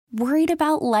Worried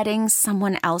about letting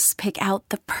someone else pick out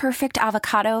the perfect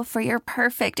avocado for your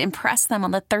perfect impress them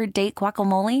on the third date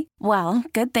guacamole? Well,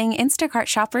 good thing Instacart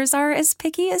shoppers are as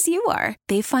picky as you are.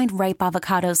 They find ripe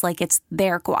avocados like it's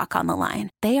their guac on the line.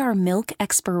 They are milk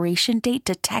expiration date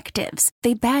detectives.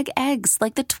 They bag eggs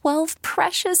like the 12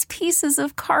 precious pieces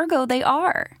of cargo they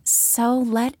are. So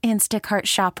let Instacart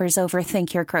shoppers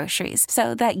overthink your groceries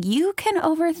so that you can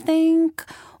overthink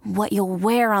what you'll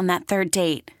wear on that third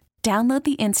date. Download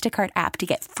the Instacart app to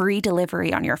get free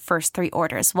delivery on your first 3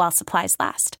 orders while supplies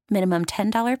last. Minimum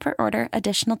 $10 per order.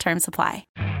 Additional terms apply.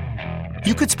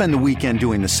 You could spend the weekend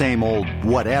doing the same old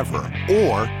whatever,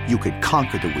 or you could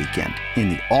conquer the weekend in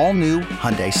the all-new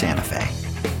Hyundai Santa Fe.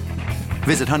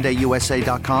 Visit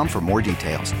HyundaiUSA.com for more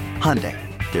details. Hyundai,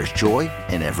 there's joy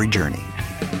in every journey.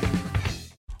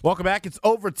 Welcome back. It's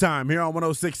overtime here on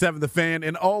 106.7 The Fan,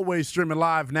 and always streaming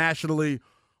live nationally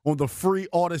on the free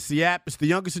Odyssey app. It's the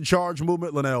youngest in charge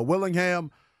movement, Linnell Willingham,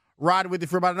 riding with you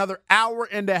for about another hour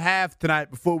and a half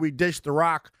tonight before we dish the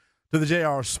rock to the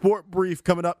JR Sport Brief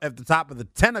coming up at the top of the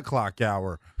 10 o'clock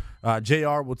hour.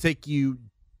 JR will take you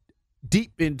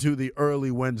deep into the early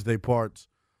Wednesday parts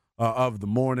of the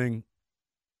morning.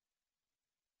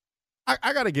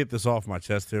 I got to get this off my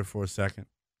chest here for a second,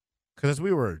 because as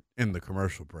we were in the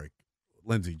commercial break,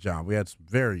 Lindsey, John, we had some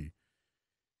very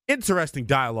interesting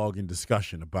dialogue and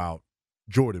discussion about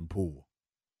Jordan Poole.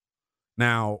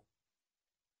 Now,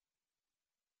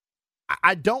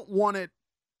 I don't want it.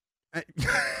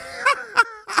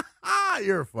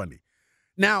 You're funny.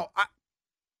 Now,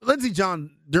 Lindsey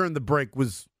John during the break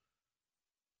was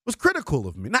critical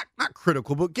of me. Not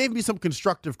critical, but gave me some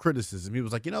constructive criticism. He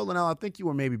was like, Linnell, I think you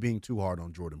were maybe being too hard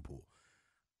on Jordan Poole.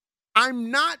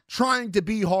 I'm not trying to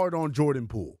be hard on Jordan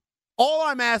Poole. All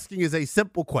I'm asking is a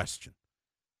simple question.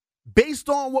 Based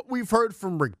on what we've heard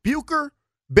from Rick Bucher,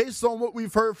 based on what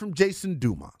we've heard from Jason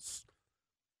Dumas,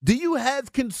 do you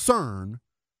have concern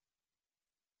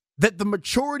that the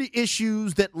maturity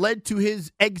issues that led to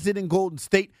his exit in Golden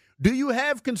State, do you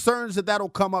have concerns that that'll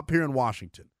come up here in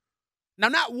Washington? Now,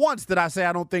 not once did I say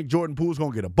I don't think Jordan Poole's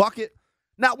going to get a bucket.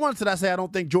 Not once did I say I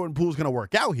don't think Jordan Poole's going to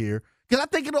work out here, because I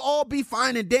think it'll all be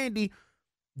fine and dandy.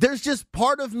 There's just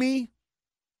part of me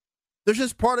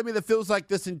that feels like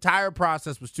this entire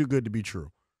process was too good to be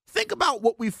true. Think about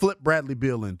what we flipped Bradley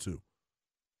Beal into.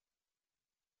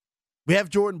 We have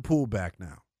Jordan Poole back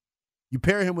now. You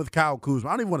pair him with Kyle Kuzma.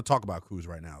 I don't even want to talk about Kuz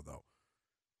right now, though.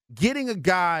 Getting a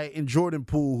guy in Jordan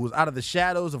Poole who's out of the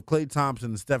shadows of Klay Thompson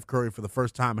and Steph Curry for the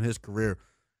first time in his career,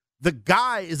 the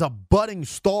guy is a budding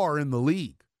star in the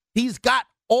league. He's got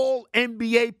all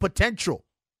NBA potential.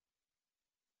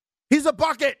 He's a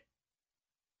bucket.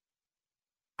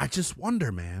 I just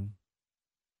wonder, man,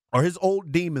 are his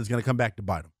old demons going to come back to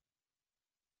bite him?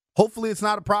 Hopefully it's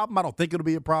not a problem. I don't think it'll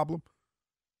be a problem.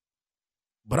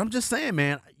 But I'm just saying,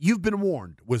 man, you've been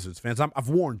warned, Wizards fans. I've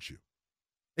warned you.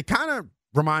 It kind of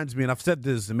reminds me, and I've said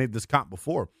this and made this comp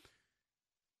before,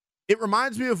 it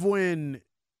reminds me of when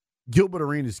Gilbert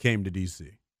Arenas came to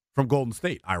D.C. from Golden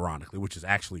State, ironically, which is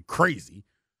actually crazy.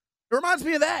 It reminds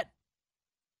me of that.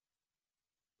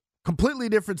 Completely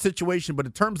different situation, but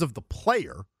in terms of the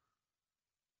player,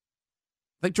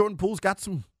 I think Jordan Poole's got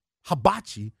some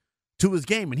hibachi to his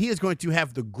game, and he is going to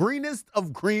have the greenest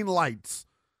of green lights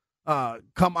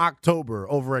come October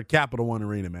over at Capital One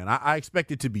Arena, man. I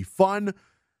expect it to be fun.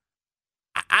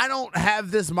 I don't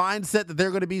have this mindset that they're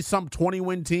going to be some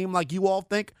 20-win team like you all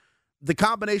think. The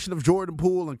combination of Jordan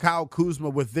Poole and Kyle Kuzma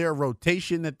with their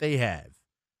rotation that they have,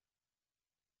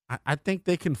 I think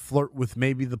they can flirt with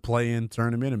maybe the play-in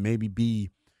tournament and maybe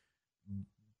be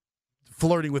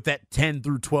flirting with that 10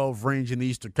 through 12 range in the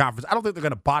Eastern Conference. I don't think they're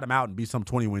going to bottom out and be some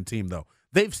 20-win team, though.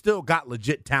 They've still got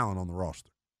legit talent on the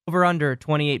roster. Over under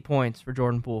 28 points for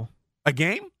Jordan Poole. A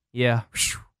game? Yeah.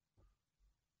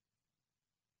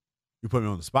 You put me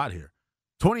on the spot here.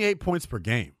 28 points per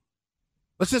game.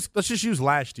 Let's just use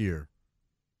last year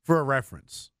for a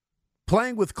reference.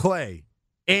 Playing with Klay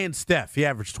and Steph, he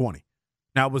averaged 20.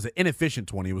 Now, it was an inefficient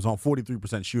 20. It was on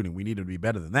 43% shooting. We needed to be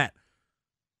better than that.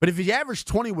 But if he averaged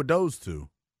 20 with those two,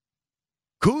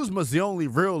 Kuzma's the only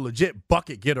real legit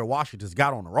bucket getter Washington's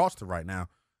got on the roster right now.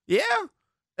 Yeah,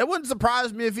 it wouldn't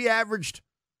surprise me if he averaged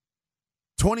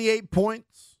 28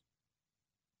 points,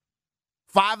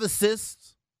 5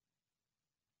 assists,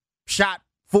 shot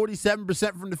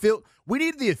 47% from the field. We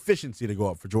need the efficiency to go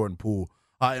up for Jordan Poole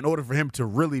in order for him to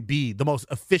really be the most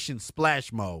efficient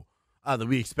splash mo that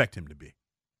we expect him to be.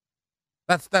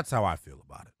 That's how I feel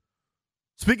about it.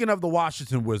 Speaking of the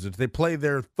Washington Wizards, they play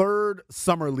their third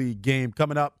Summer League game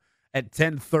coming up at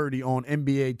 10:30 on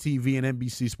NBA TV and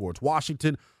NBC Sports.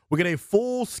 Washington We'll get a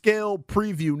full-scale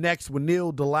preview next when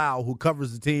Neil Deala, who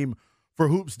covers the team for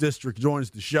Hoops District,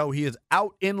 joins the show. He is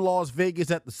out in Las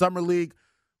Vegas at the Summer League.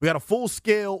 We got a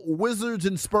full-scale Wizards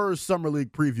and Spurs Summer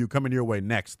League preview coming your way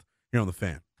next here on The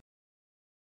Fan.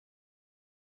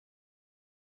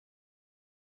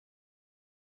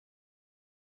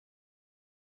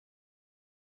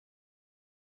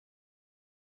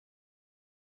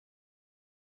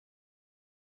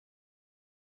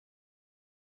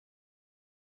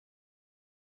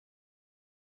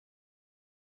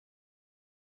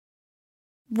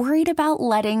 Worried about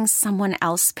letting someone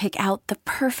else pick out the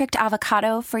perfect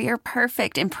avocado for your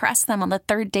perfect impress them on the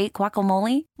third date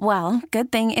guacamole? Well,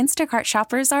 good thing Instacart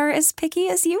shoppers are as picky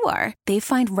as you are. They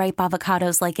find ripe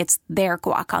avocados like it's their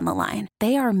guac on the line.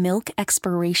 They are milk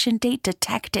expiration date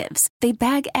detectives. They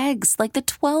bag eggs like the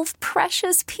 12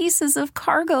 precious pieces of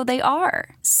cargo they are.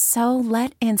 So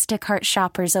let Instacart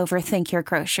shoppers overthink your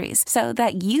groceries so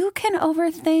that you can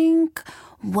overthink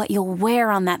what you'll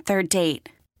wear on that third date.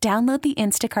 Download the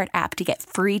Instacart app to get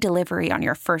free delivery on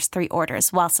your first 3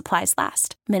 orders while supplies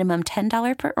last. Minimum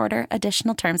 $10 per order.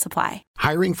 Additional terms apply.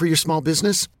 Hiring for your small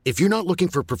business? If you're not looking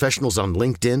for professionals on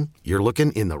LinkedIn, you're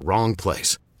looking in the wrong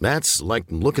place. That's like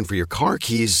looking for your car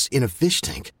keys in a fish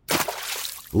tank.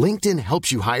 LinkedIn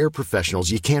helps you hire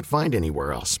professionals you can't find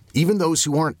anywhere else, even those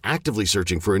who aren't actively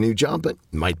searching for a new job but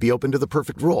might be open to the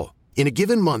perfect role. In a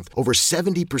given month, over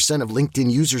 70% of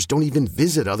LinkedIn users don't even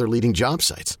visit other leading job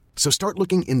sites. So start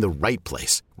looking in the right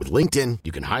place. With LinkedIn,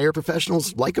 you can hire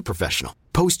professionals like a professional.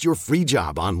 Post your free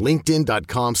job on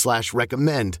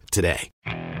linkedin.com/recommend today.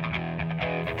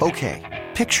 Okay,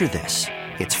 picture this.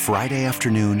 It's Friday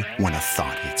afternoon when a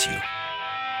thought hits you.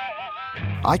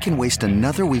 I can waste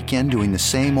another weekend doing the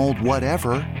same old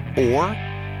whatever, or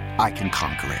I can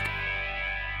conquer it.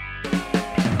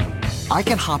 I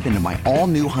can hop into my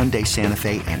all-new Hyundai Santa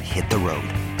Fe and hit the road.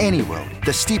 Any road.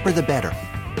 The steeper, the better.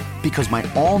 Because my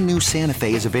all-new Santa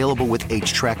Fe is available with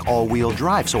H-Track all-wheel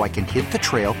drive, so I can hit the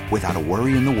trail without a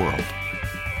worry in the world.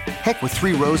 Heck, with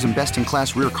 3 rows and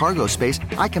best-in-class rear cargo space,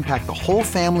 I can pack the whole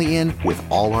family in with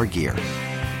all our gear.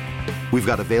 We've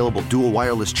got available dual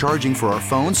wireless charging for our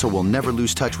phones, so we'll never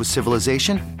lose touch with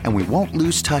civilization, and we won't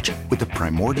lose touch with the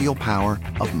primordial power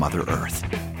of Mother Earth.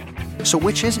 So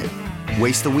which is it?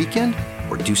 Waste the weekend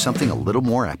or do something a little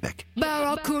more epic?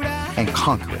 And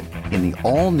conquer it in the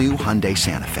all-new Hyundai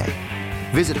Santa Fe.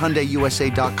 Visit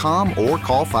HyundaiUSA.com or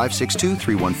call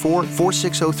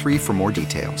 562-314-4603 for more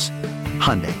details.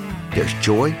 Hyundai, there's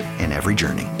joy in every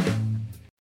journey.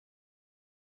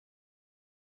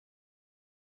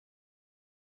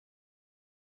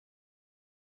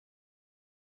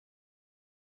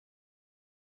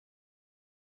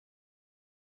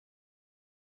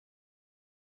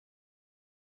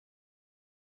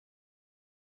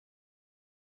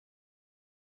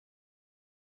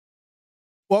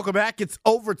 Welcome back. It's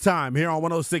overtime here on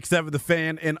 106.7 The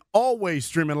Fan and always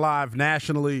streaming live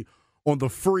nationally on the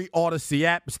free Odyssey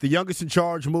app. It's the youngest in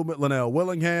charge movement, Linnell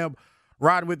Willingham,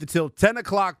 riding with you till 10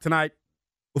 o'clock tonight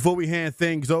before we hand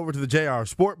things over to the JR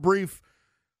Sport Brief.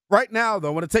 Right now, though,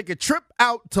 I want to take a trip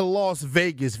out to Las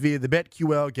Vegas via the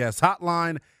BetQL guest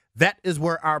hotline. That is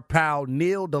where our pal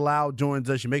Neil Deala joins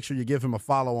us. You make sure you give him a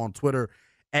follow on Twitter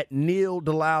at Neil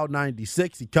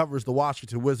Deala96. He covers the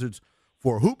Washington Wizards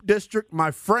for Hoop District.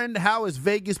 My friend, how has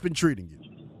Vegas been treating you?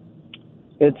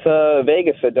 It's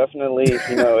Vegas, so definitely,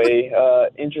 a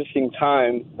interesting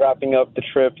time wrapping up the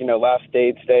trip, last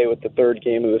day today with the third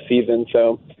game of the season.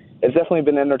 So it's definitely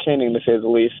been entertaining, to say the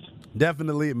least.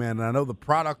 Definitely, man. And I know the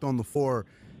product on the floor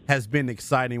has been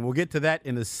exciting. We'll get to that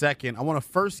in a second. I want to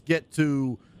first get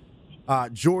to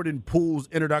Jordan Poole's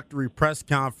introductory press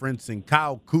conference and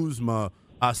Kyle Kuzma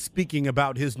speaking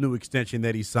about his new extension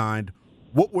that he signed.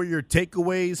 What were your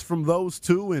takeaways from those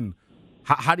two, and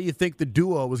how do you think the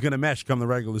duo was going to mesh come the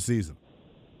regular season?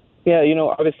 Yeah,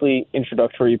 obviously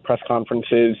introductory press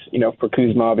conferences, for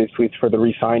Kuzma, obviously it's for the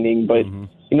re-signing, but,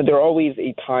 they're always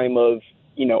a time of,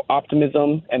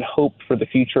 optimism and hope for the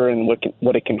future and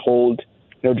what it can hold.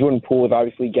 Jordan Poole was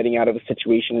obviously getting out of a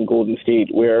situation in Golden State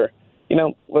where,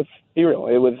 let's be real,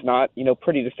 it was not,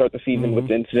 pretty to start the season with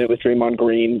the incident with Draymond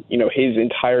Green. His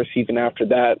entire season after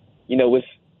that, was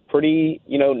pretty,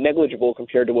 negligible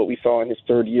compared to what we saw in his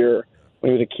third year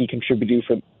when he was a key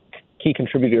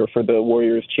contributor for the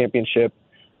Warriors championship.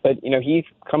 But, he's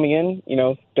coming in,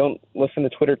 don't listen to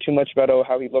Twitter too much about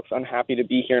how he looks unhappy to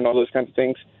be here and all those kinds of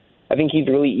things. I think he's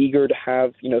really eager to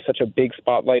have, such a big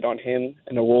spotlight on him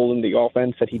and a role in the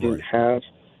offense that he didn't have,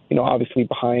 obviously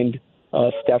behind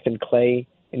Steph and Clay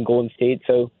in Golden State.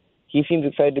 So he seems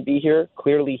excited to be here.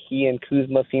 Clearly he and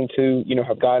Kuzma seem to,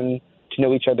 have gotten to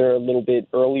know each other a little bit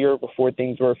earlier before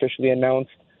things were officially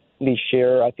announced. They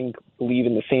share, I think, believe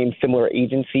in the same similar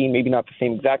agency, maybe not the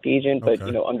same exact agent, but,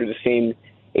 under the same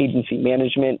agency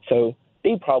management. So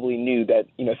they probably knew that,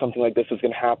 something like this was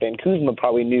going to happen. Kuzma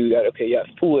probably knew that, okay, yes,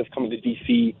 Poole is coming to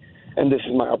D.C., and this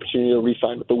is my opportunity to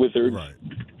re-sign with the Wizards. Right.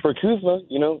 For Kuzma,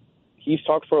 he's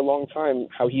talked for a long time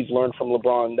how he's learned from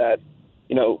LeBron that,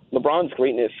 LeBron's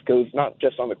greatness goes not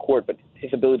just on the court, but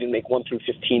his ability to make 1 through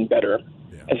 15 better.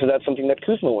 Yeah. And so that's something that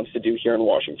Kuzma wants to do here in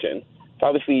Washington. It's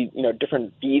obviously,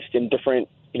 different beast and different,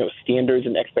 standards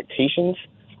and expectations.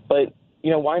 But,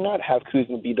 why not have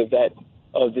Kuzma be the vet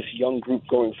of this young group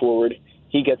going forward?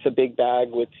 He gets a big bag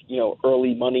with,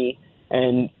 early money.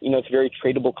 And, it's a very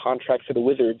tradable contract for the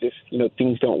Wizards if,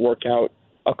 things don't work out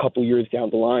a couple years down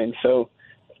the line. So,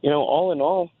 all in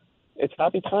all, it's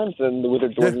happy times in the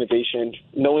Wizards organization,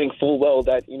 knowing full well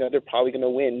that, they're probably going to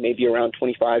win maybe around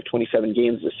 25, 27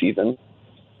 games this season.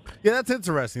 Yeah, that's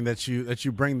interesting that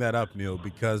you bring that up, Neil,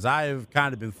 because I've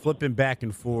kind of been flipping back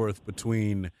and forth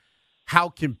between how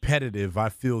competitive I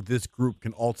feel this group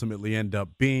can ultimately end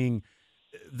up being.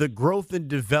 The growth and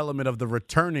development of the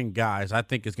returning guys, I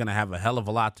think, is going to have a hell of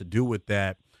a lot to do with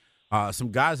that.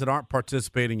 Some guys that aren't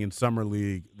participating in Summer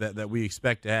League that we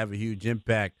expect to have a huge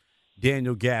impact,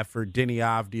 Daniel Gafford, Denny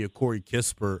Avdia, Corey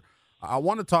Kispert. I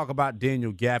want to talk about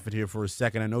Daniel Gafford here for a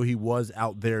second. I know he was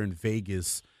out there in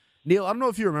Vegas. Neil, I don't know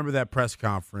if you remember that press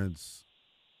conference.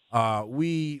 I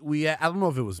don't know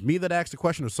if it was me that asked the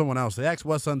question or someone else. They asked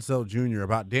Wes Unseld Jr.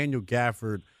 about Daniel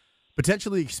Gafford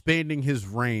potentially expanding his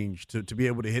range to be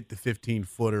able to hit the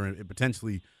 15-footer and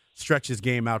potentially stretch his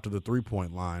game out to the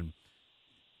three-point line.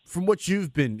 From what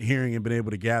you've been hearing and been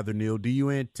able to gather, Neil, do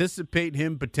you anticipate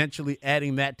him potentially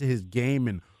adding that to his game,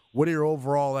 and what are your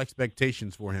overall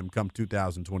expectations for him come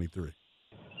 2023?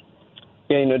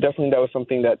 Yeah, definitely that was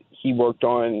something that he worked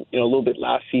on, a little bit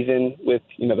last season with,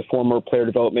 the former player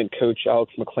development coach,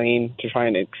 Alex McLean, to try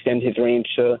and extend his range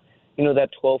to, that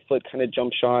 12-foot kind of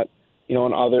jump shot,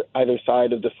 on either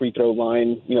side of the free throw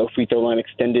line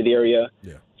extended area.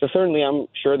 Yeah. So certainly I'm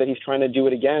sure that he's trying to do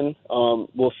it again.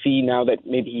 We'll see now that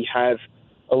maybe he has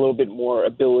a little bit more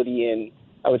ability and,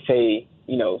 I would say,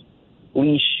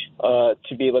 leash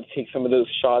to be able to take some of those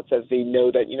shots as they know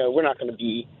that, we're not going to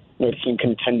be a team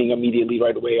contending immediately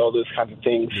right away, all those kinds of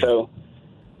things. Yeah. So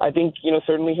I think,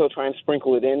 certainly he'll try and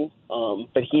sprinkle it in,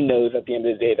 but he knows at the end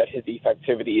of the day that his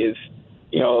effectivity is,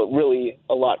 really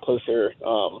a lot closer,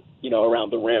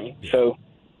 around the rim. Yeah. So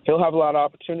he'll have a lot of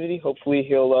opportunity. Hopefully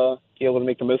he'll be able to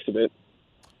make the most of it.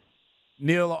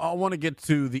 Neil, I want to get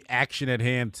to the action at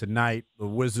hand tonight. The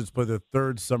Wizards play their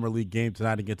third Summer League game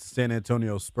tonight against the San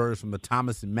Antonio Spurs from the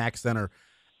Thomas and Mack Center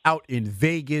out in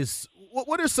Vegas.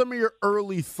 What are some of your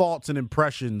early thoughts and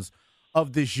impressions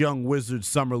of this young Wizards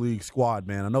Summer League squad,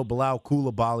 man? I know Bilal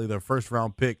Coulibaly, their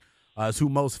first-round pick, is who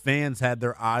most fans had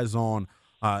their eyes on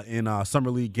in Summer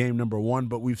League game number 1,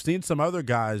 but we've seen some other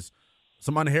guys,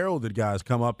 some unheralded guys,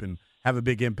 come up and have a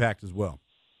big impact as well.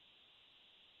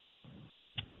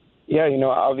 Yeah,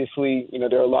 obviously,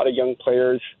 there are a lot of young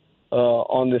players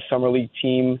on this Summer League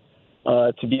team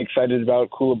to be excited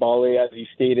about. Coulibaly, as you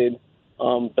stated.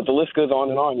 But the list goes on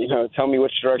and on. Tell me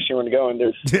which direction you want to go. And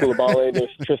there's Coulibaly, there's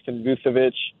Tristan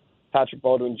Vucevic, Patrick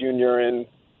Baldwin Jr., and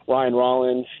Ryan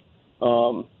Rollins.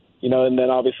 And then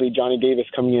obviously Johnny Davis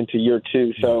coming into year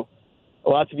 2. So a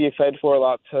lot to be excited for, a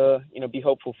lot to, be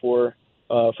hopeful for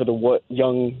the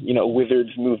young, Wizards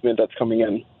movement that's coming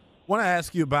in. I want to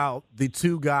ask you about the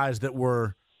two guys that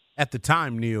were, at the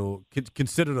time, Neil,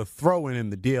 considered a throw-in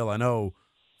in the deal. I know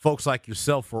folks like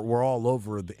yourself were all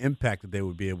over the impact that they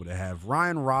would be able to have.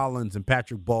 Ryan Rollins and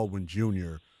Patrick Baldwin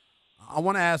Jr. I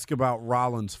want to ask about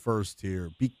Rollins first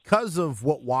here. Because of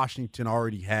what Washington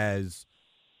already has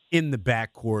in the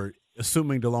backcourt,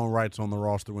 assuming DeLone Wright's on the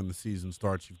roster when the season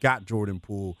starts, you've got Jordan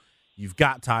Poole, you've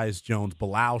got Tyus Jones,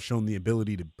 Bilal shown the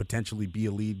ability to potentially be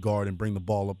a lead guard and bring the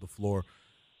ball up the floor.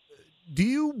 Do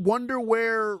you wonder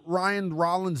where Ryan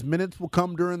Rollins' minutes will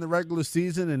come during the regular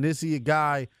season, and is he a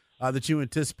guy that you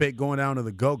anticipate going down to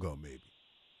the go-go maybe?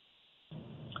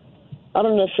 I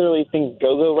don't necessarily think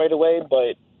go-go right away,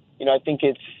 but, I think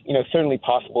it's, certainly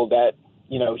possible that,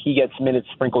 he gets minutes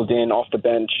sprinkled in off the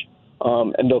bench,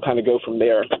 and they'll kind of go from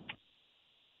there.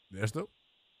 Yes, though.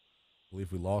 I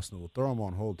believe we lost him. We'll throw him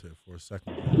on hold here for a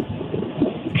second.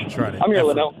 I'm here,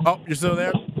 Linnell. Oh, you're still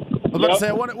there? I was about to say,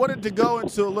 I wanted to go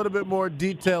into a little bit more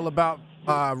detail about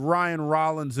Ryan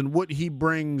Rollins and what he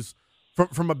brings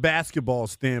from a basketball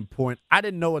standpoint. I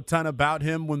didn't know a ton about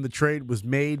him when the trade was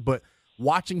made, but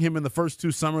watching him in the first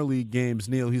 2 Summer League games,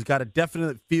 Neil, he's got a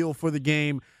definite feel for the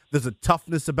game. There's a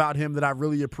toughness about him that I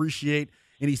really appreciate.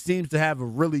 and he seems to have a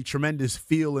really tremendous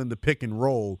feel in the pick and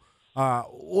roll.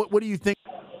 What do you think?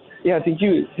 Yeah, I think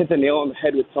you hit the nail on the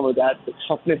head with some of that, the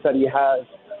toughness that he has.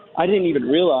 I didn't even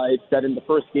realize that in the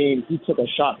first game he took a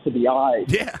shot to the eye.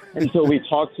 Yeah. Until we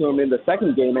talked to him in the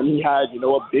second game, and he had,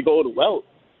 a big old welt,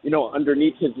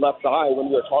 underneath his left eye when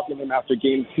we were talking to him after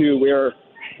game 2 where,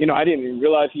 I didn't even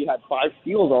realize he had 5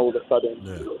 steals all of a sudden.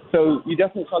 Yeah. So you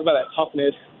definitely talk about that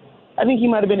toughness. I think he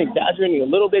might have been exaggerating a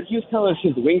little bit. He was telling us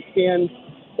his wingspan.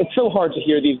 It's so hard to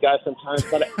hear these guys sometimes,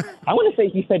 but I want to say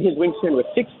he said his wingspan was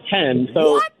 6'10",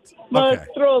 so let's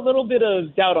throw a little bit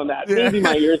of doubt on that. Maybe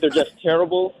my ears are just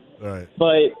terrible. Right.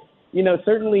 But,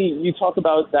 certainly you talk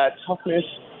about that toughness.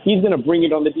 He's going to bring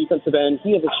it on the defensive end.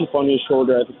 He has a chip on his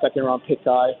shoulder as a second-round pick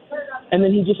guy. And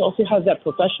then he just also has that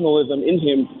professionalism in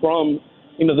him from,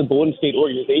 the Golden State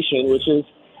organization, which is,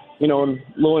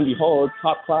 lo and behold,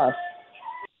 top class.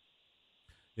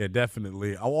 Yeah,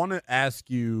 definitely. I want to ask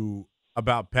you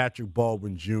about Patrick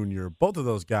Baldwin Jr., both of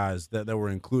those guys that were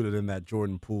included in that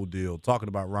Jordan Poole deal, talking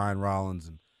about Ryan Rollins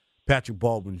and Patrick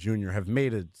Baldwin Jr., have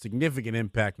made a significant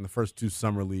impact in the first 2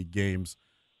 Summer League games.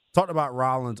 Talked about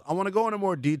Rollins. I want to go into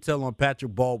more detail on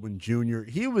Patrick Baldwin Jr.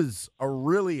 He was a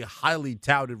really highly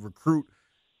touted recruit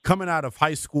coming out of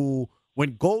high school.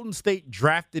 When Golden State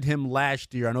drafted him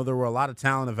last year, I know there were a lot of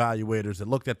talent evaluators that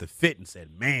looked at the fit and said,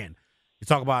 man, you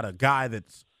talk about a guy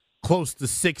that's close to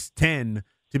 6'10",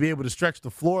 to be able to stretch the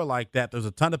floor like that. There's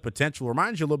a ton of potential.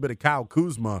 Reminds you a little bit of Kyle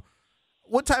Kuzma.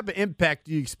 What type of impact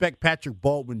do you expect Patrick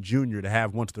Baldwin Jr. to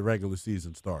have once the regular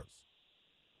season starts?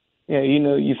 Yeah,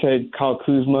 you said Kyle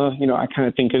Kuzma. I kind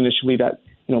of think initially that,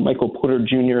 Michael Porter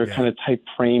Jr. kind of type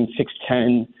frame,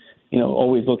 6'10",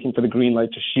 always looking for the green light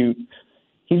to shoot.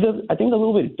 He's, I think, a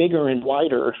little bit bigger and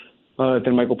wider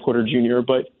than Michael Porter Jr.,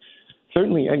 but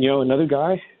certainly, another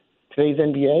guy, today's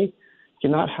NBA,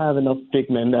 cannot have enough big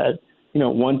men that,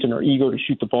 want and are eager to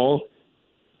shoot the ball.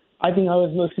 I think I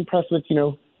was most impressed with,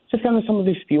 just kind of some of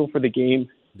his feel for the game.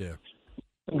 Yeah.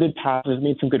 Some good passes,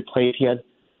 made some good plays. He had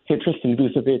hit Tristan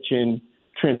Vucevic in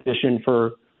transition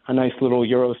for a nice little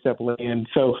Euro step lay-in.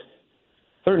 So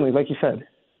certainly, like you said,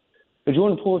 the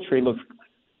Jordan Poole trade looks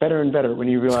better and better when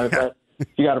you realize that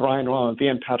you got Ryan Rollins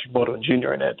and Patrick Baldwin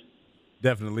Jr. in it.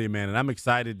 Definitely, man. And I'm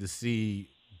excited to see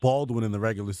Baldwin in the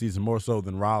regular season more so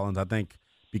than Rollins. I think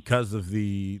because of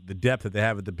the depth that they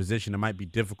have at the position, it might be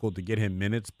difficult to get him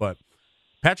minutes. But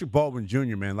Patrick Baldwin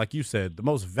Jr., man, like you said, the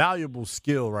most valuable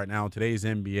skill right now in today's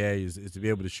NBA is to be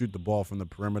able to shoot the ball from the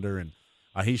perimeter. And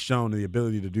he's shown the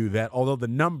ability to do that, although the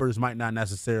numbers might not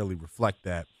necessarily reflect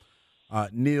that.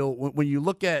 Neil, when you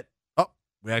look at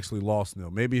we actually lost Neil.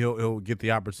 Maybe he'll get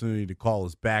the opportunity to call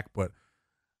us back, but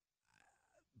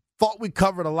thought we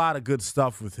covered a lot of good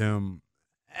stuff with him.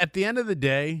 At the end of the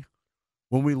day,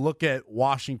 when we look at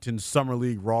Washington's Summer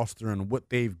League roster and what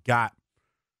they've got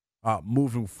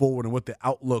moving forward and what the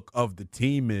outlook of the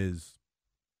team is,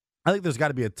 I think there's got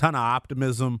to be a ton of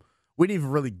optimism. We didn't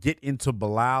even really get into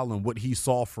Bilal and what he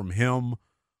saw from him,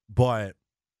 but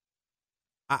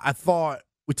I thought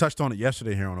we touched on it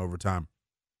yesterday here on Overtime.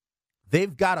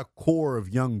 They've got a core of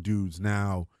young dudes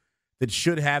now that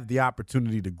should have the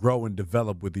opportunity to grow and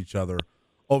develop with each other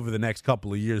over the next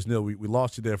couple of years. Neil, we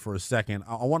lost you there for a second.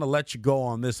 I want to let you go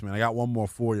on this, man. I got one more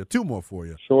for you, 2 more for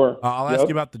you. Sure. I'll ask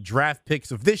you about the draft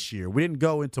picks of this year. We didn't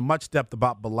go into much depth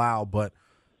about Bilal, but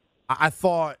I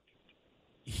thought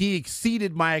he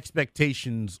exceeded my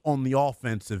expectations on the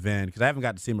offensive end because I haven't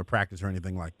got to see him at practice or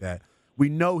anything like that. We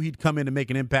know he'd come in and make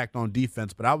an impact on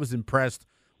defense, but I was impressed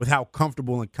with how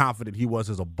comfortable and confident he was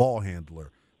as a ball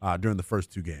handler during the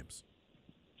first 2 games.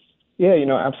 Yeah,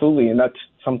 absolutely. And that's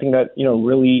something that,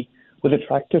 really was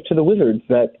attractive to the Wizards,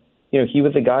 that, he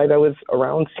was a guy that was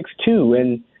around 6'2"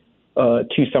 and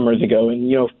 2 summers ago and,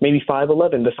 maybe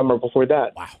 5'11" the summer before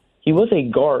that. Wow. He was a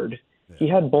guard. Yeah. He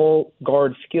had ball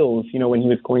guard skills, when he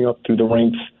was going up through the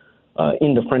ranks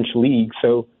in the French league.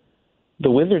 So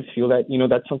the Wizards feel that,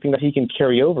 that's something that he can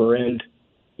carry over. And,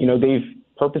 they've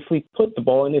purposely put the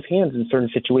ball in his hands in certain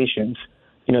situations.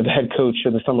 The head coach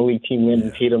of the Summer League team,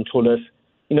 Landon Tatum, told us,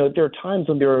 there are times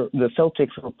when the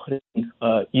Celtics were putting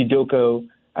Udoka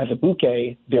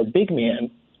Azubuike, their big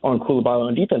man, on Koulibaly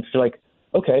on defense. They're like,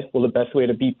 okay, well, the best way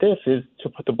to beat this is to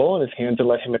put the ball in his hands and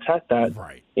let him attack that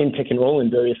in pick and roll and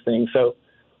various things. So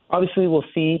obviously we'll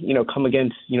see, come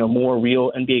against, more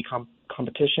real NBA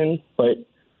competition, but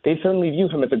they certainly view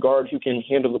him as a guard who can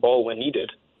handle the ball when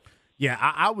needed. Yeah,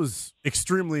 I was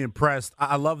extremely impressed.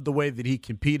 I loved the way that he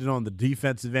competed on the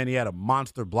defensive end. He had a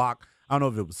monster block. I don't know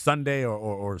if it was Sunday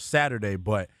or Saturday,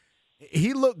 but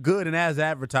he looked good, and as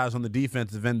advertised on the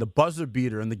defensive end, the buzzer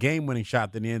beater and the game-winning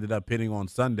shot that he ended up hitting on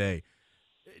Sunday,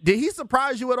 Did he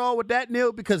surprise you at all with that,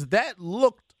 Neil? Because that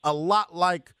looked a lot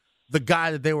like the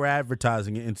guy that they were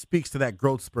advertising and speaks to that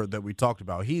growth spurt that we talked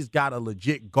about. He's got a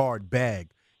legit guard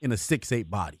bag in a 6'8"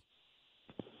 body.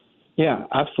 Yeah,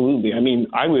 absolutely. I mean,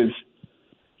 I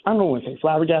don't want to say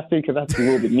flabbergasted because that's a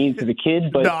little bit mean to the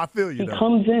kid, but no, I feel you, he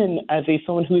comes in as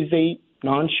someone who is a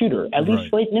non-shooter, at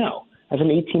least right now, as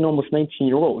an 18, almost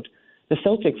 19-year-old. The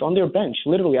Celtics on their bench,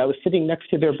 literally, I was sitting next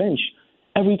to their bench.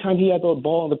 Every time he had the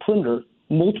ball on the perimeter,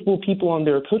 multiple people on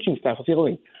their coaching staff was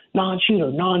yelling,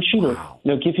 non-shooter. Wow.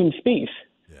 Give him space.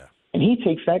 Yeah. And he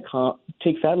takes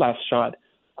that last shot,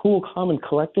 cool, calm, and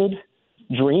collected,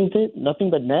 drains it, nothing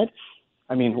but net.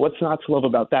 I mean, what's not to love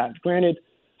about that? Granted,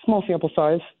 small sample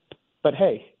size, but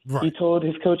hey, he told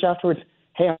his coach afterwards,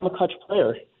 hey, I'm a clutch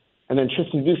player. And then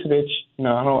Tristan Vucevic,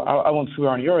 I won't swear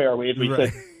on your airwaves, but he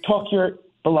said,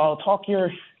 Bilal, talk your.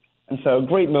 And so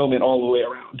great moment all the way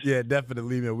around. Yeah,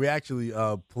 definitely, man. We actually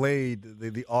played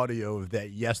the audio of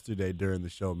that yesterday during the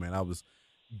show, man. I was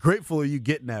grateful of you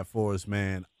getting that for us,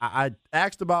 man. I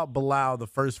asked about Bilal, the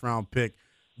first-round pick,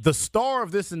 the star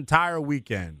of this entire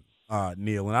weekend,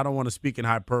 Neil, and I don't want to speak in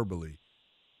hyperbole.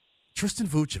 Tristan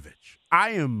Vucevic.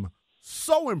 I am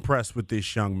so impressed with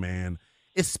this young man,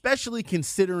 especially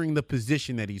considering the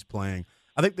position that he's playing.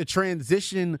 I think the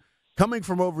transition coming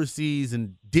from overseas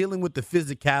and dealing with the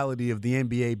physicality of the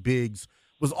NBA bigs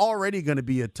was already going to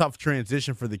be a tough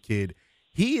transition for the kid.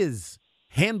 He has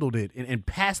handled it and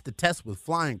passed the test with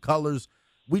flying colors.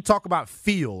 We talk about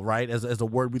feel, right, as a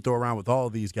word we throw around with all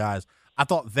of these guys. I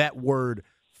thought that word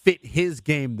fit his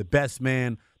game the best,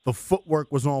 man. The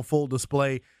footwork was on full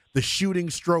display. The shooting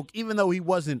stroke, even though he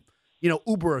wasn't,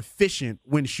 uber efficient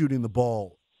when shooting the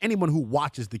ball, anyone who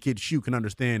watches the kid shoot can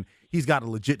understand he's got a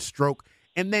legit stroke.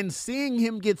 And then seeing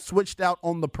him get switched out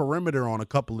on the perimeter on a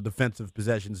couple of defensive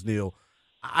possessions, Neil,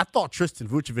 I thought Tristan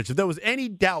Vucevic, if there was any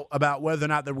doubt about whether or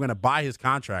not they were going to buy his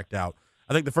contract out,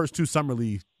 I think the first two Summer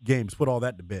League games put all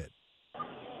that to bed.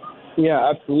 Yeah,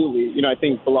 absolutely. I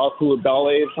think Bilal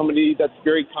Coulibaly is somebody that's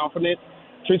very confident.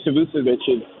 Tristan Vucevic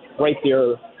is right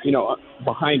there,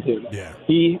 behind him. Yeah.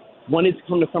 He wanted to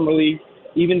come to Summer League,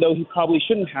 even though he probably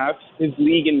shouldn't have. His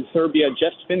league in Serbia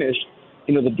just finished.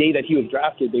 The day that he was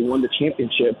drafted, they won the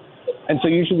championship. And so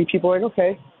usually people are like,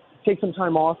 okay, take some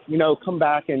time off, come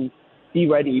back and be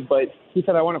ready. But he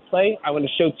said, I want to play. I want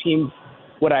to show teams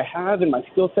what I have and my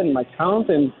skill set and my talent.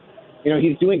 And,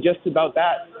 he's doing just about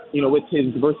that, with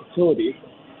his versatility.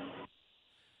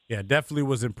 Yeah, definitely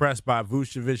was impressed by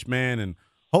Vucevic, man. And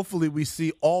hopefully we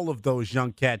see all of those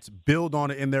young cats build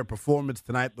on it in their performance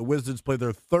tonight. The Wizards play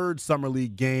their third Summer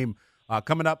League game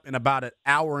coming up in about an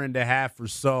hour and a half or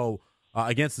so.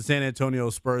 Against the San Antonio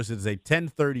Spurs. It is a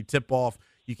 10:30 tip-off.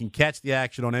 You can catch the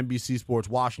action on NBC Sports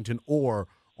Washington or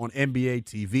on NBA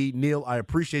TV. Neil, I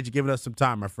appreciate you giving us some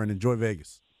time, my friend. Enjoy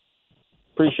Vegas.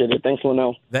 Appreciate it. Thanks,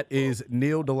 Linnell. That is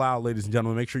Neil Deala, ladies and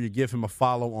gentlemen. Make sure you give him a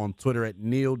follow on Twitter at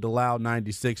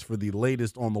NeilDeala96 for the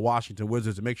latest on the Washington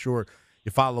Wizards. And make sure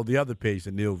you follow the other page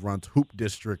that Neil runs, Hoop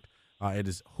District. It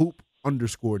is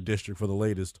Hoop_District for the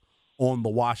latest on the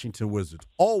Washington Wizards.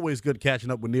 Always good catching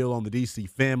up with Neil on the DC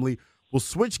family. We'll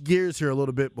switch gears here a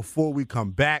little bit before we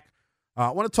come back.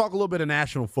 I want to talk a little bit of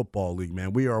National Football League,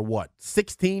 man. We are,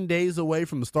 16 days away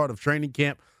from the start of training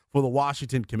camp for the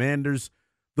Washington Commanders.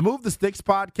 The Move the Sticks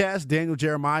podcast, Daniel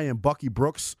Jeremiah and Bucky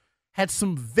Brooks, had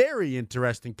some very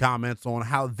interesting comments on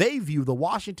how they view the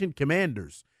Washington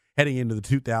Commanders heading into the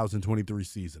 2023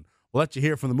 season. We'll let you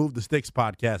hear from the Move the Sticks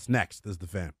podcast next as the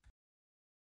Fan.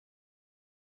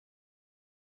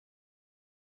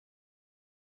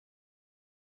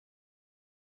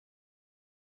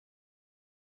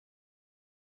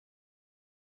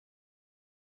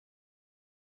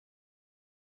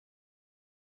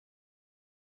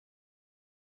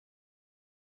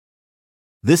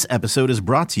 This episode is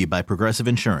brought to you by Progressive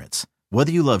Insurance.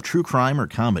 Whether you love true crime or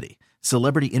comedy,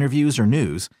 celebrity interviews or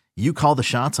news, you call the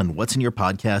shots on what's in your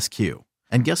podcast queue.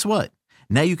 And guess what?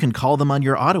 Now you can call them on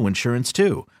your auto insurance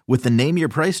too with the Name Your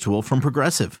Price tool from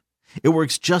Progressive. It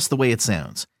works just the way it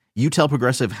sounds. You tell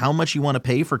Progressive how much you want to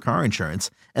pay for car insurance,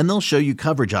 and they'll show you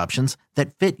coverage options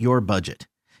that fit your budget.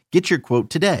 Get your quote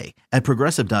today at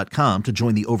Progressive.com to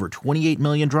join the over 28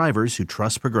 million drivers who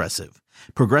trust Progressive.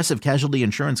 Progressive Casualty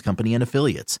Insurance Company and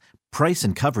Affiliates. Price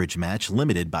and coverage match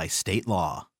limited by state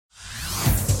law.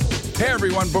 Hey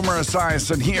everyone, Boomer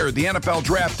Esiason here. The NFL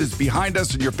draft is behind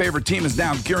us and your favorite team is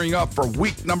now gearing up for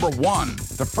week number 1.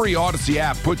 The free Odyssey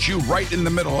app puts you right in the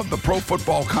middle of the pro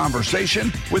football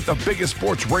conversation with the biggest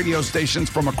sports radio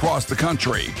stations from across the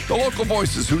country. The local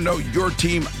voices who know your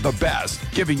team the best,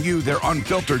 giving you their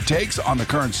unfiltered takes on the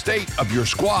current state of your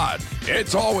squad.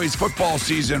 It's always football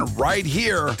season right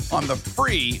here on the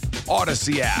free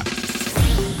Odyssey app.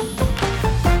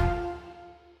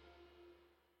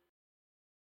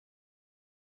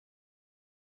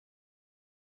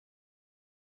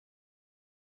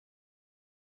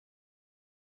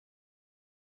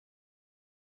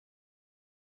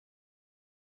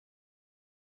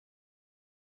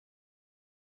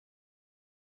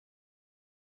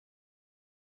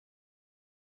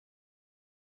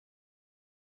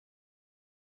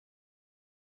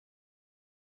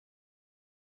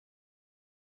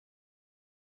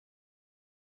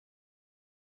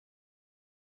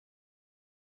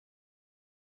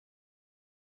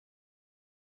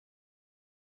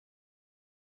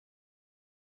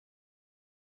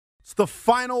 It's the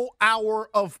final hour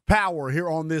of power here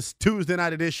on this Tuesday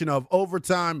night edition of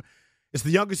Overtime. It's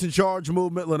the youngest in charge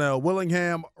movement, Linnell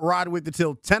Willingham, riding with you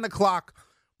till 10 o'clock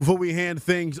before we hand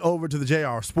things over to the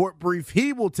JR Sport Brief.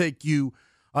 He will take you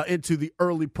into the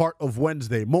early part of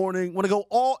Wednesday morning. Want to go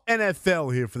all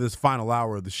NFL here for this final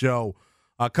hour of the show.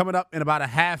 Coming up in about a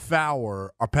half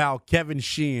hour, our pal Kevin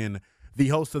Sheehan, the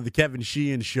host of the Kevin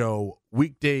Sheehan Show,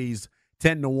 weekdays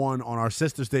 10 to 1 on our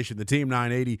sister station, the Team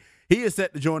 980. He is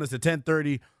set to join us at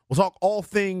 10:30. We'll talk all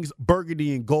things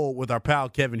burgundy and gold with our pal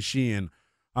Kevin Sheehan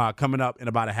coming up in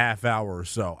about a half hour or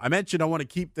so. I mentioned I want to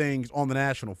keep things on the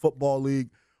National Football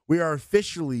League. We are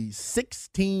officially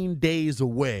 16 days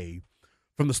away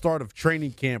from the start of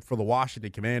training camp for the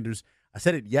Washington Commanders. I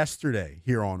said it yesterday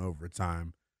here on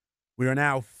Overtime. We are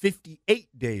now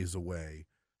 58 days away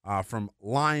from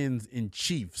Lions and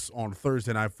Chiefs on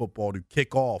Thursday Night Football to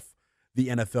kick off the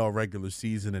NFL regular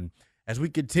season. And as we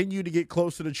continue to get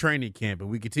closer to training camp and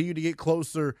we continue to get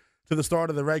closer to the start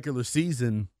of the regular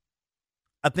season,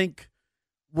 I think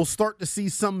we'll start to see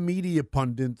some media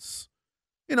pundits,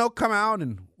 come out,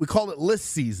 and we call it list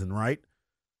season, right?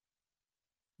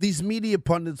 These media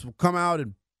pundits will come out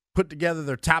and put together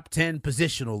their top 10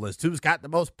 positional list. Who's got the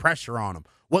most pressure on them?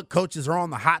 What coaches are on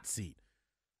the hot seat?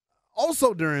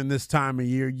 Also during this time of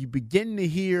year, you begin to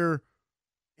hear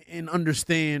and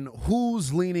understand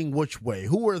who's leaning which way.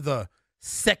 Who are the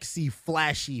sexy,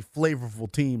 flashy,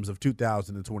 flavorful teams of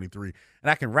 2023? And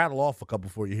I can rattle off a couple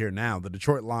for you here now. The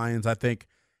Detroit Lions, I think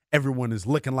everyone is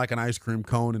licking like an ice cream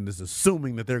cone and is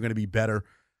assuming that they're going to be better.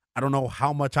 I don't know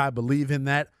how much I believe in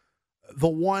that. The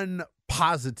one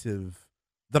positive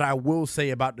that I will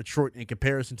say about Detroit in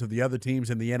comparison to the other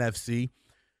teams in the NFC,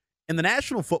 in the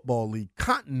National Football League,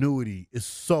 continuity is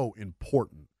so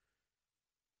important.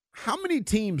 How many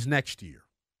teams next year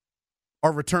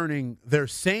are returning their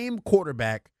same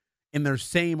quarterback and their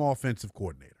same offensive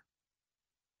coordinator?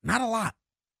 Not a lot.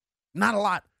 Not a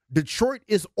lot. Detroit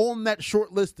is on that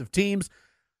short list of teams.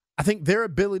 I think their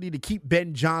ability to keep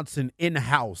Ben Johnson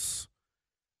in-house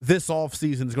this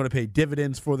offseason is going to pay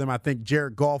dividends for them. I think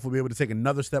Jared Goff will be able to take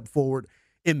another step forward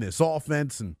in this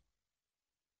offense. And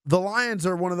the Lions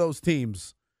are one of those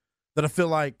teams that I feel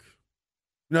like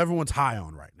everyone's high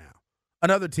on right now.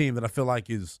 Another team that I feel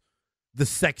like is the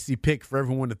sexy pick for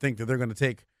everyone to think that they're going to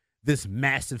take this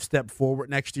massive step forward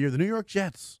next year, the New York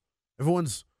Jets.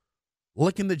 Everyone's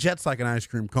licking the Jets like an ice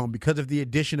cream cone because of the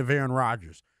addition of Aaron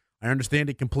Rodgers. I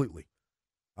understand it completely.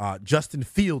 Justin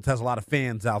Fields has a lot of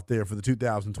fans out there for the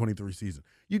 2023 season.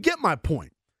 You get my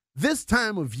point. This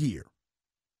time of year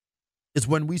is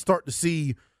when we start to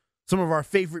see some of our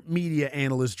favorite media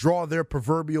analysts draw their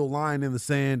proverbial line in the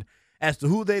sand as to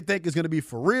who they think is going to be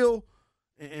for real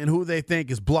and who they think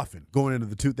is bluffing going into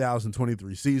the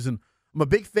 2023 season. I'm a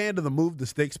big fan of the Move the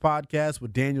Stakes podcast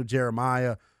with Daniel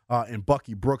Jeremiah and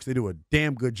Bucky Brooks. They do a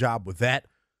damn good job with that.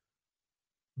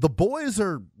 The boys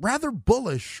are rather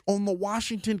bullish on the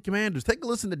Washington Commanders. Take a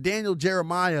listen to Daniel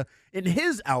Jeremiah and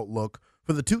his outlook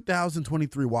for the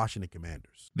 2023 Washington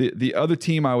Commanders. The other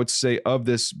team I would say of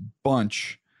this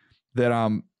bunch that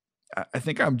I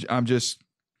think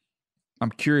I'm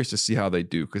curious to see how they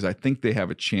do, because I think they have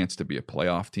a chance to be a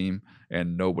playoff team,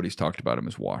 and nobody's talked about them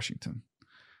as Washington.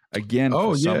 Again,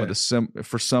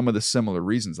 for some of the similar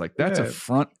reasons. Like that's a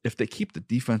front. If they keep the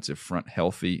defensive front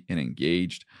healthy and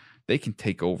engaged, they can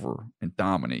take over and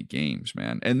dominate games,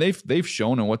 man. And they've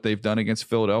shown in what they've done against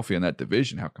Philadelphia in that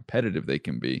division how competitive they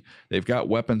can be. They've got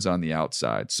weapons on the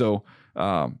outside. So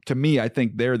to me, I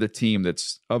think they're the team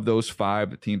that's, of those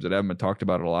five, the teams that haven't been talked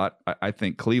about a lot. I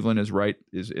think Cleveland is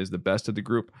the best of the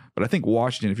group. But I think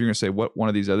Washington, if you're going to say what one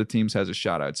of these other teams has a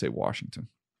shot, I'd say Washington.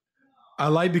 I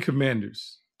like the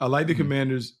Commanders. I like the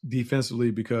Commanders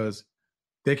defensively because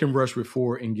they can rush with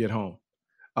 4 and get home.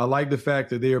 I like the fact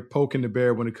that they are poking the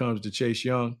bear when it comes to Chase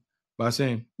Young by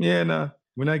saying, we're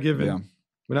not giving. Yeah.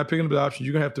 We're not picking up the options.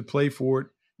 You're going to have to play for it.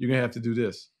 You're going to have to do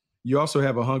this. You also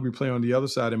have a hungry player on the other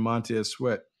side in Montez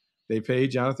Sweat. They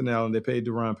paid Jonathan Allen. They paid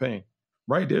Deron Payne.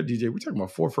 Right there, DJ, we're talking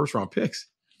about 4 first-round picks.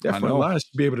 That front line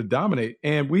should be able to dominate,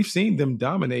 and we've seen them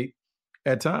dominate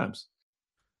at times.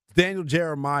 Daniel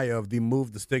Jeremiah of the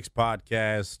Move the Sticks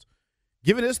podcast,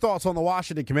 giving his thoughts on the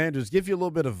Washington Commanders, give you a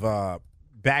little bit of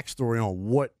backstory on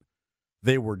what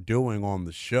they were doing on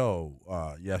the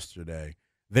show yesterday.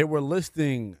 They were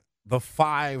listing the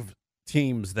 5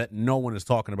 teams that no one is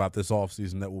talking about this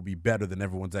offseason that will be better than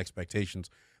everyone's expectations.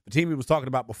 The team he was talking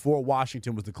about before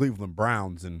Washington was the Cleveland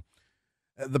Browns, and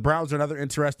the Browns are another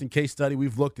interesting case study.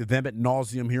 We've looked at them ad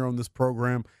nauseum here on this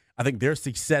program. I think their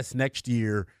success next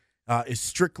year is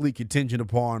strictly contingent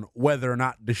upon whether or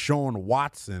not Deshaun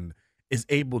Watson is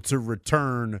able to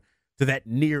return to that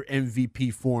near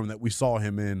MVP form that we saw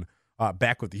him in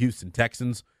back with the Houston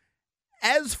Texans.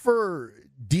 As for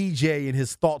DJ and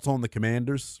his thoughts on the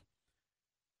Commanders,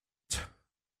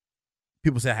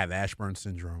 people say I have Ashburn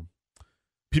syndrome.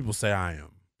 People say I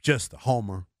am just a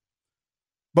homer.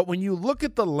 But when you look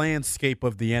at the landscape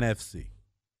of the NFC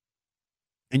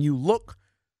and you look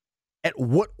at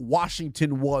what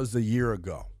Washington was a year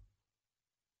ago,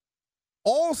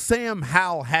 all Sam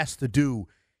Howell has to do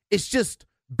is just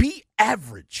be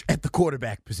average at the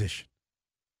quarterback position.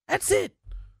 That's it.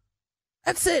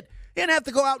 That's it. He didn't have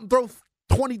to go out and throw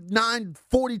 29,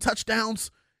 40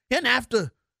 touchdowns. He didn't have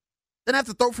to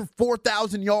throw for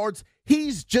 4,000 yards.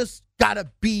 He's just got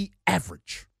to be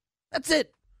average. That's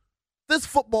it. This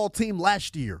football team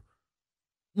last year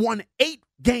won 8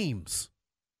 games.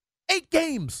 8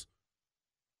 games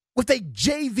with a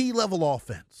JV level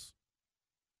offense.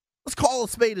 Let's call a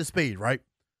spade, right?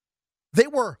 They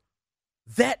were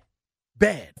that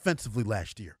bad offensively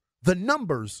last year. The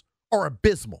numbers are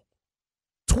abysmal.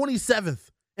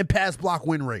 27th in pass block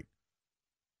win rate.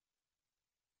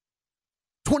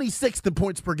 26th in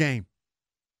points per game.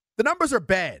 The numbers are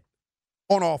bad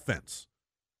on offense.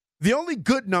 The only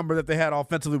good number that they had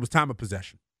offensively was time of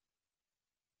possession.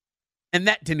 And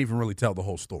that didn't even really tell the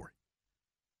whole story.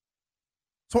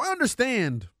 So I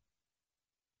understand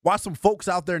why some folks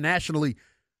out there nationally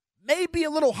may be a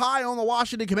little high on the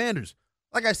Washington Commanders.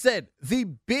 Like I said, the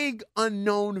big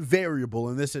unknown variable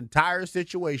in this entire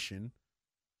situation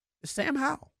is Sam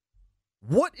Howell.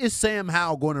 What is Sam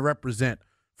Howell going to represent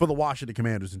for the Washington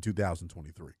Commanders in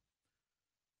 2023?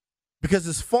 Because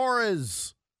as far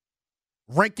as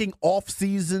ranking off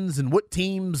seasons and what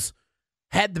teams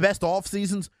had the best off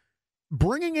seasons,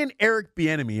 bringing in Eric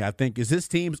Bieniemy, I think, as his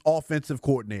team's offensive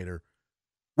coordinator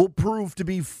will prove to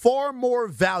be far more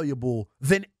valuable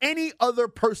than any other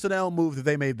personnel move that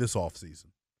they made this offseason.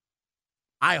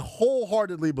 I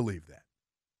wholeheartedly believe that.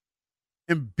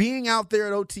 And being out there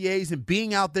at OTAs and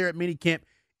being out there at minicamp,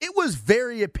 it was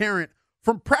very apparent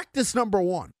from practice number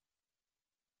 1.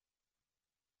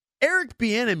 Eric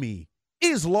Bieniemy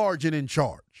is large and in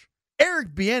charge.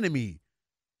 Eric Bieniemy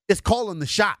is calling the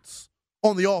shots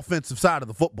on the offensive side of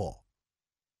the football.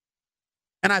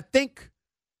 And I think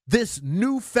this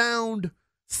newfound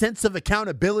sense of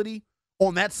accountability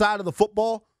on that side of the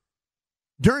football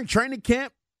during training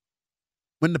camp,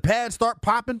 when the pads start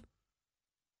popping,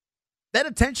 that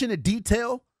attention to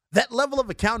detail, that level of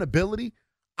accountability,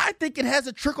 I think it has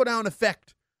a trickle-down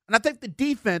effect. And I think the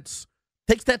defense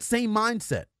takes that same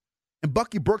mindset. And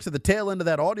Bucky Brooks, at the tail end of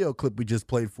that audio clip we just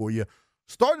played for you,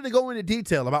 started to go into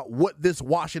detail about what this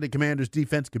Washington Commanders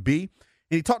defense could be.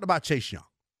 And he talked about Chase Young.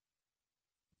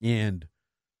 And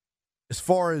as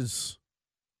far as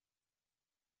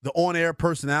the on-air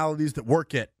personalities that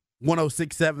work at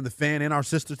 106.7 The Fan and our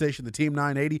sister station, the Team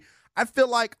 980, I feel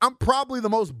like I'm probably the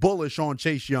most bullish on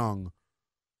Chase Young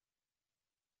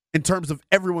in terms of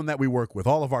everyone that we work with,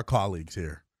 all of our colleagues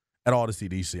here at Odyssey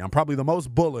DC. I'm probably the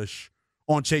most bullish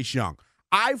on Chase Young.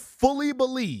 I fully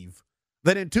believe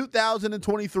that in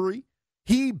 2023,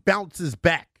 he bounces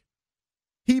back.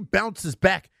 He bounces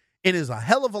back and is a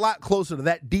hell of a lot closer to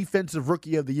that defensive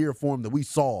rookie of the year form that we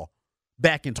saw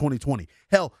back in 2020.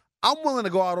 Hell, I'm willing to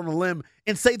go out on a limb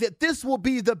and say that this will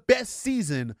be the best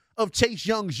season of Chase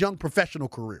Young's young professional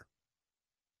career.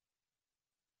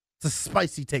 It's a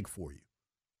spicy take for you.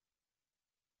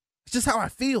 It's just how I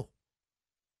feel.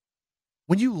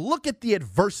 When you look at the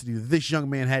adversity that this young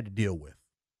man had to deal with,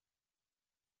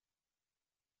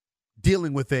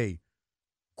 dealing with a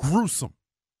gruesome,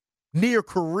 near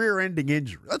career-ending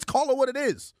injury. Let's call it what it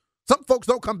is. Some folks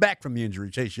don't come back from the injury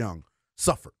Chase Young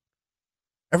suffered.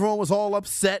 Everyone was all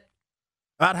upset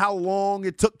about how long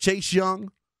it took Chase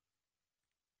Young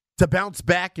to bounce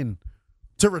back and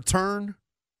to return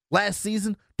last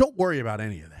season. Don't worry about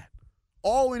any of that.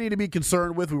 All we need to be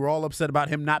concerned with, we were all upset about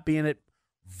him not being at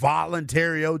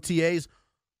voluntary OTAs.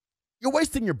 You're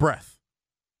wasting your breath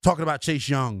talking about Chase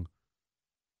Young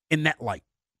in that light.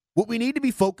 What we need to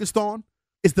be focused on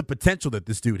is the potential that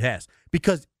this dude has.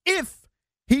 Because if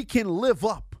he can live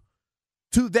up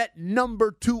to that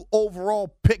number 2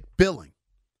 overall pick billing,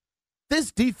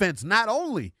 this defense not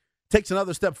only takes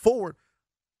another step forward,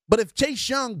 but if Chase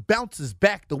Young bounces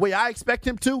back the way I expect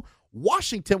him to,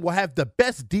 Washington will have the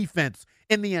best defense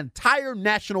in the entire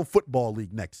National Football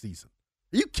League next season.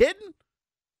 Are you kidding?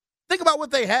 Think about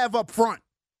what they have up front.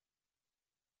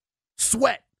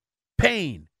 Sweat,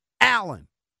 Payne, Allen,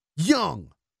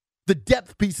 Young, the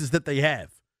depth pieces that they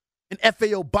have, and F.A.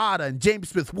 Obata and James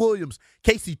Smith-Williams,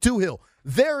 Casey Toohill.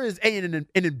 There is an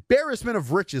embarrassment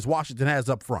of riches Washington has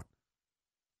up front.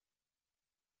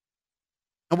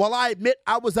 And while I admit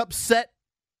I was upset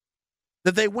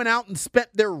that they went out and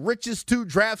spent their richest 2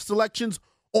 draft selections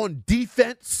on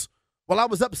defense, while I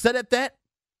was upset at that,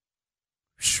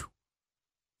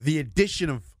 the addition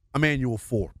of Emmanuel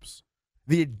Forbes,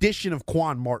 the addition of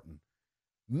Quan Martin,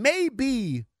 may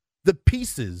be the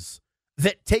pieces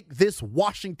that take this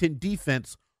Washington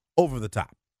defense over the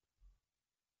top.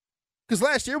 Because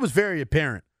last year was very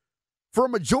apparent. For a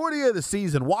majority of the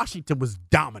season, Washington was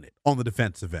dominant on the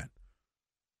defensive end.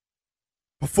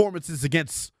 Performances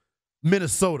against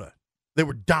Minnesota, they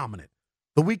were dominant.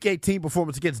 The Week 18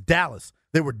 performance against Dallas,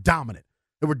 they were dominant.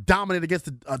 They were dominant against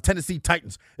the Tennessee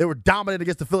Titans. They were dominant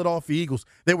against the Philadelphia Eagles.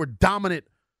 They were dominant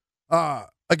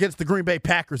against the Green Bay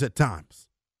Packers at times.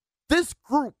 This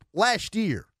group last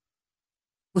year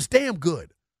was damn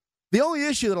good. The only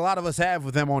issue that a lot of us have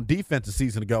with them on defense a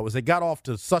season ago is they got off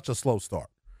to such a slow start.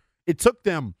 It took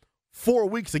them 4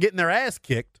 weeks of getting their ass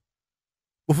kicked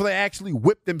before they actually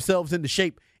whipped themselves into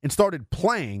shape and started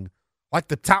playing like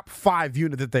the top 5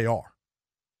 unit that they are.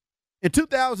 In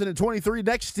 2023,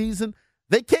 next season,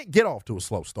 they can't get off to a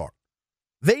slow start.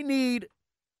 They need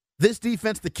this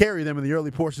defense to carry them in the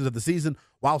early portions of the season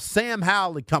while Sam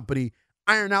Howell and company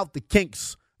iron out the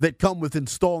kinks that come with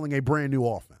installing a brand new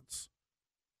offense.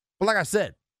 But like I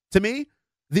said, to me,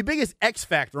 the biggest X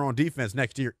factor on defense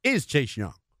next year is Chase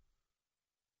Young.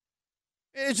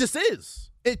 It just is.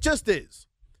 It just is.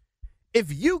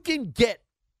 If you can get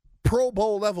Pro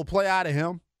Bowl level play out of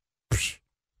him,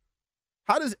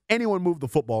 how does anyone move the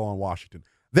football on Washington?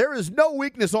 There is no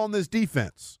weakness on this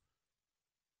defense.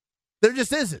 There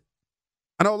just isn't.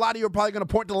 I know a lot of you are probably going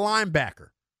to point to the linebacker.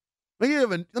 Let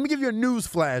me give you a news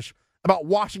flash about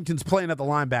Washington's playing at the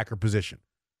linebacker position.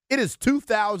 It is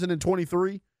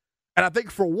 2023, and I think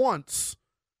for once,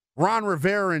 Ron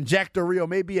Rivera and Jack Del Rio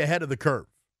may be ahead of the curve.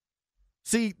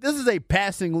 See, this is a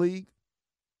passing league,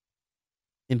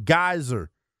 and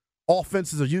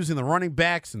offenses are using the running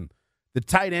backs and the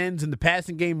tight ends in the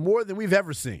passing game more than we've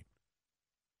ever seen.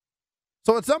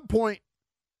 So at some point,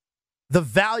 the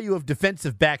value of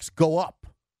defensive backs go up.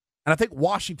 And I think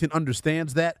Washington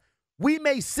understands that. We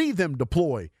may see them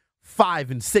deploy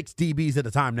 5 and 6 DBs at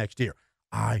a time next year.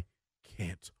 I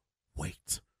can't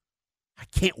wait. I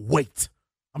can't wait.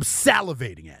 I'm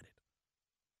salivating at it.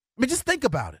 I mean, just think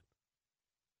about it.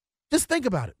 Just think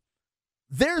about it.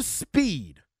 Their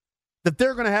speed that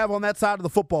they're going to have on that side of the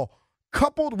football,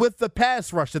 coupled with the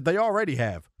pass rush that they already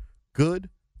have. Good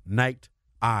night,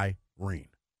 Irene.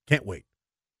 Can't wait.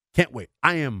 Can't wait.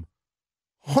 I am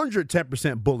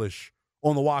 110% bullish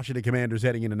on the Washington Commanders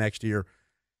heading into next year.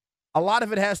 A lot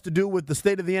of it has to do with the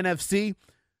state of the NFC.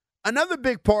 Another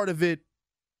big part of it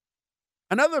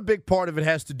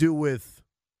has to do with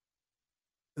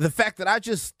the fact that I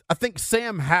think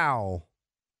Sam Howell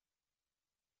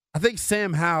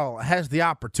has the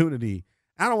opportunity.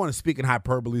 I don't want to speak in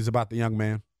hyperboles about the young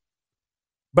man,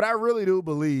 but I really do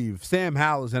believe Sam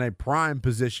Howell is in a prime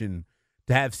position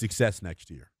to have success next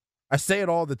year. I say it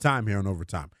all the time here on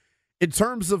Overtime. In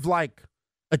terms of like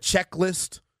a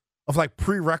checklist of like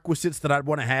prerequisites that I'd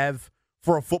want to have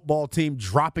for a football team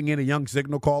dropping in a young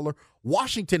signal caller,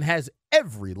 Washington has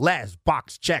every last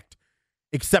box checked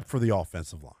except for the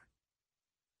offensive line,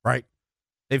 right?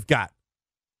 They've got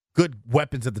good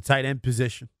weapons at the tight end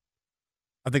position.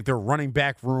 I think their running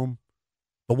back room,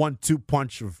 the 1-2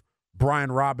 punch of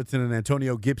Brian Robinson and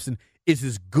Antonio Gibson is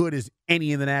as good as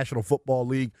any in the National Football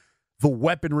League. The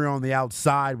weaponry on the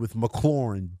outside with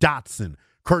McLaurin, Dotson,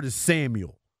 Curtis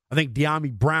Samuel. I think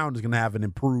De'Ami Brown is going to have an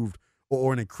improved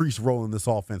or an increased role in this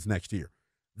offense next year.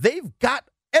 They've got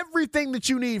everything that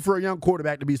you need for a young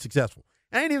quarterback to be successful.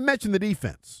 And I didn't even mention the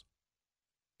defense.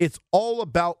 It's all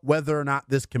about whether or not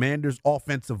this Commanders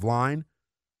offensive line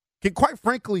can, quite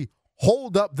frankly,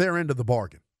 hold up their end of the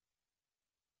bargain.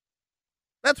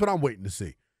 That's what I'm waiting to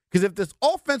see. Because if this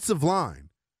offensive line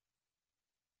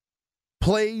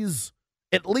plays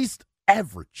at least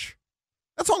average,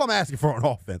 that's all I'm asking for on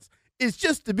offense, is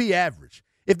just to be average.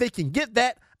 If they can get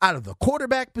that out of the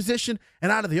quarterback position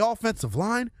and out of the offensive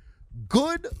line,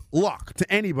 good luck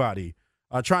to anybody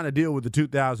trying to deal with the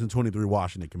 2023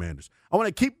 Washington Commanders. I want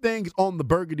to keep things on the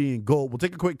burgundy and gold. We'll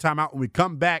take a quick timeout. When we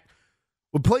come back,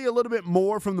 we'll play you a little bit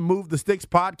more from the Move the Sticks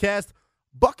podcast.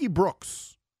 Bucky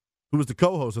Brooks, who was the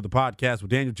co-host of the podcast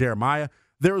with Daniel Jeremiah,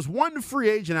 there is one free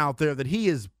agent out there that he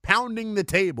is pounding the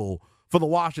table for the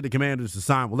Washington Commanders to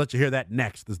sign. We'll let you hear that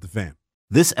next as The Fan.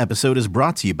 This episode is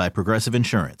brought to you by Progressive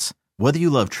Insurance. Whether you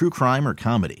love true crime or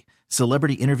comedy,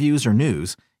 celebrity interviews or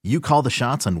news, you call the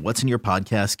shots on what's in your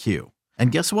podcast queue.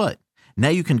 And guess what? Now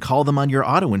you can call them on your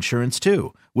auto insurance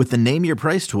too with the Name Your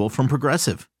Price tool from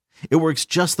Progressive. It works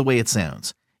just the way it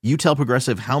sounds. You tell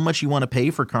Progressive how much you want to pay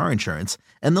for car insurance,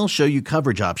 and they'll show you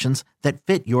coverage options that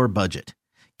fit your budget.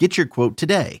 Get your quote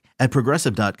today at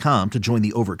Progressive.com to join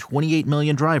the over 28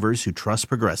 million drivers who trust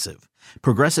Progressive.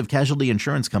 Progressive Casualty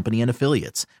Insurance Company and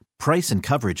Affiliates. Price and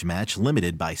coverage match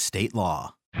limited by state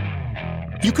law.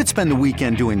 You could spend the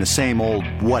weekend doing the same old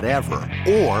whatever,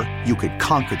 or you could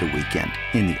conquer the weekend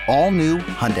in the all-new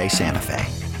Hyundai Santa Fe.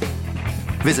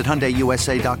 Visit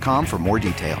HyundaiUSA.com for more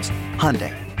details.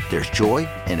 Hyundai, there's joy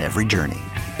in every journey.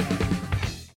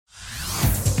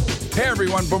 Hey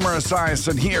everyone, Boomer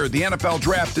Esiason here. The NFL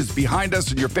Draft is behind us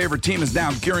and your favorite team is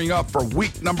now gearing up for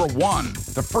week number 1.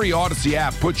 The free Odyssey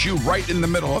app puts you right in the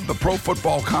middle of the pro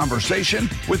football conversation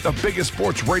with the biggest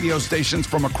sports radio stations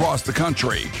from across the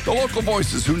country. The local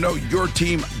voices who know your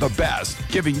team the best,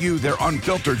 giving you their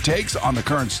unfiltered takes on the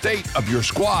current state of your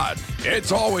squad.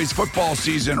 It's always football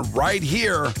season right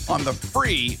here on the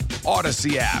free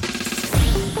Odyssey app.